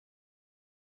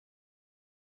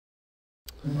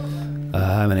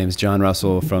Hi, my name is John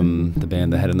Russell from the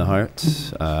band The Head and the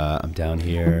Heart. I'm down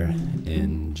here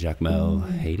in Jacmel,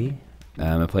 Haiti.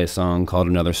 I'm going to play a song called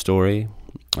Another Story.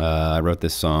 I wrote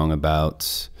this song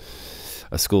about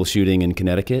a school shooting in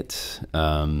Connecticut.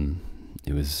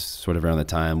 It was sort of around the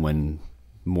time when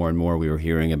more and more we were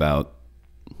hearing about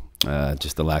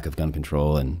just the lack of gun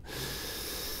control and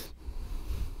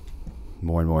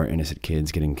more and more innocent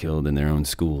kids getting killed in their own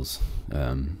schools.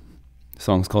 The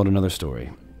song's called Another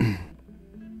Story.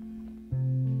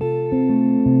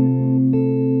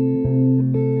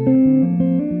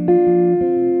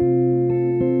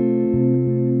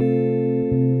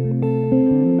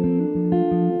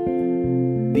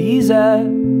 These are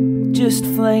just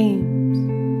flames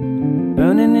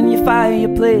burning in your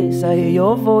fireplace. I hear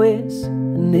your voice,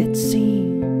 and it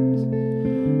seems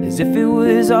as if it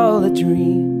was all a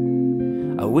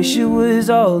dream. I wish it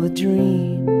was all a dream.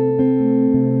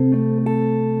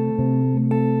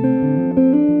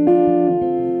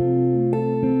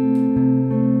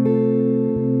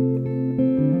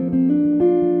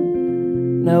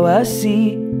 Now I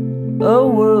see a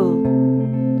world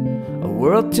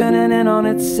turning in on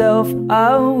itself.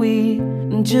 Are we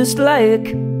just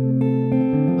like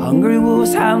hungry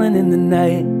wolves howling in the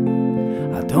night?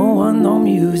 I don't want no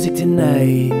music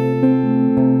tonight.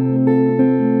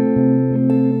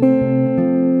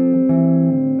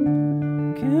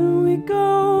 Can we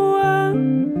go on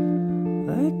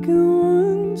like it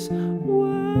once was?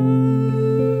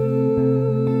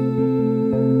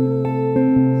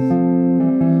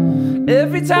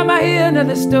 Every time I hear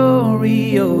another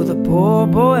story, oh, the poor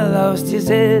boy lost his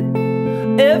head.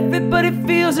 Everybody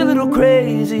feels a little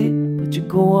crazy, but you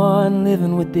go on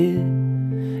living with it.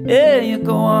 Yeah, you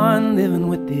go on living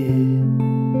with it.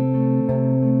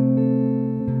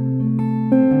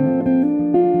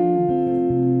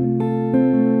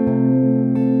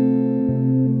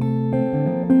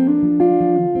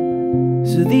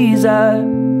 So these are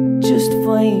just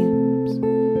flames,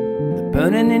 they're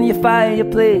burning in your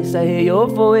fireplace. I hear your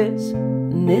voice,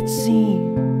 and it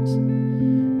seems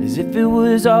as if it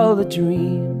was all a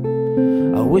dream.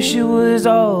 I wish it was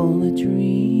all a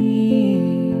dream.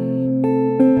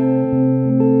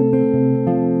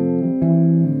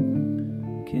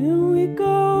 Can we go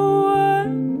on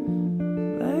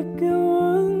like it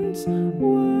once was?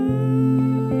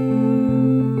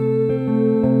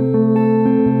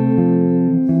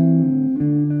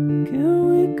 Can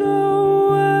we go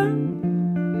on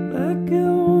like it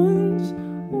once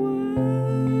was?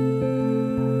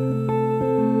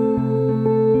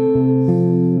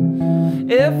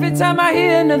 Every time I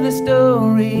hear another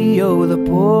story, oh, the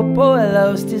poor boy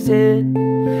lost his head.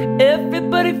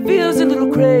 Everybody feels a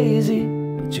little crazy,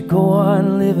 but you go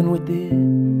on living with it.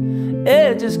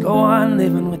 Yeah, just go on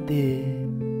living with it.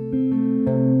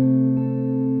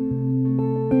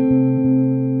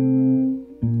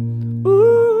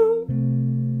 Ooh,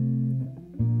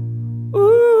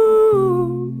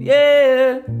 ooh,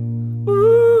 yeah,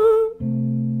 ooh,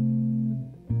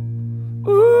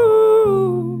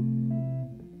 ooh.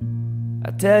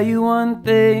 I tell you one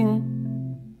thing,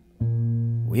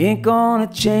 we ain't gonna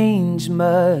change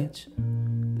much.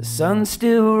 The sun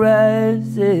still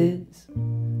rises,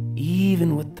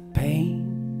 even with the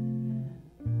pain.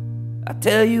 I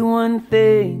tell you one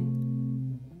thing,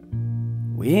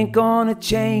 we ain't gonna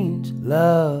change,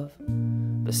 love.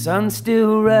 The sun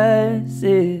still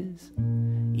rises,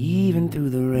 even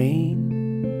through the rain.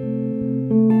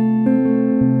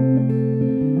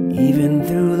 Even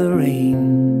through the rain.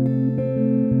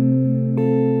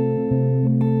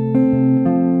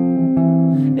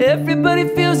 Everybody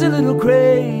feels a little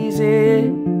crazy,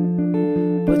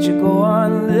 but you go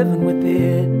on living with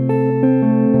it.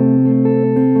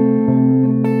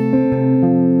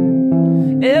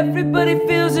 Everybody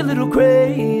feels a little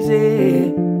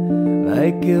crazy,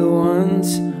 like it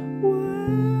once was.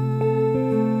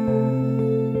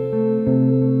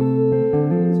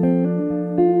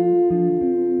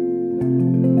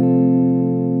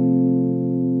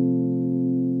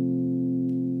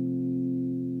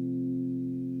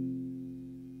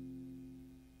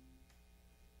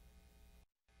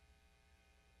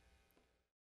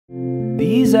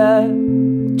 These are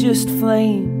just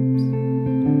flames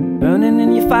burning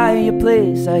in your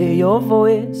fireplace. I hear your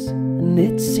voice, and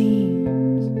it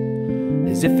seems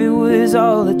as if it was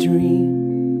all a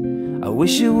dream. I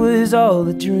wish it was all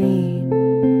a dream.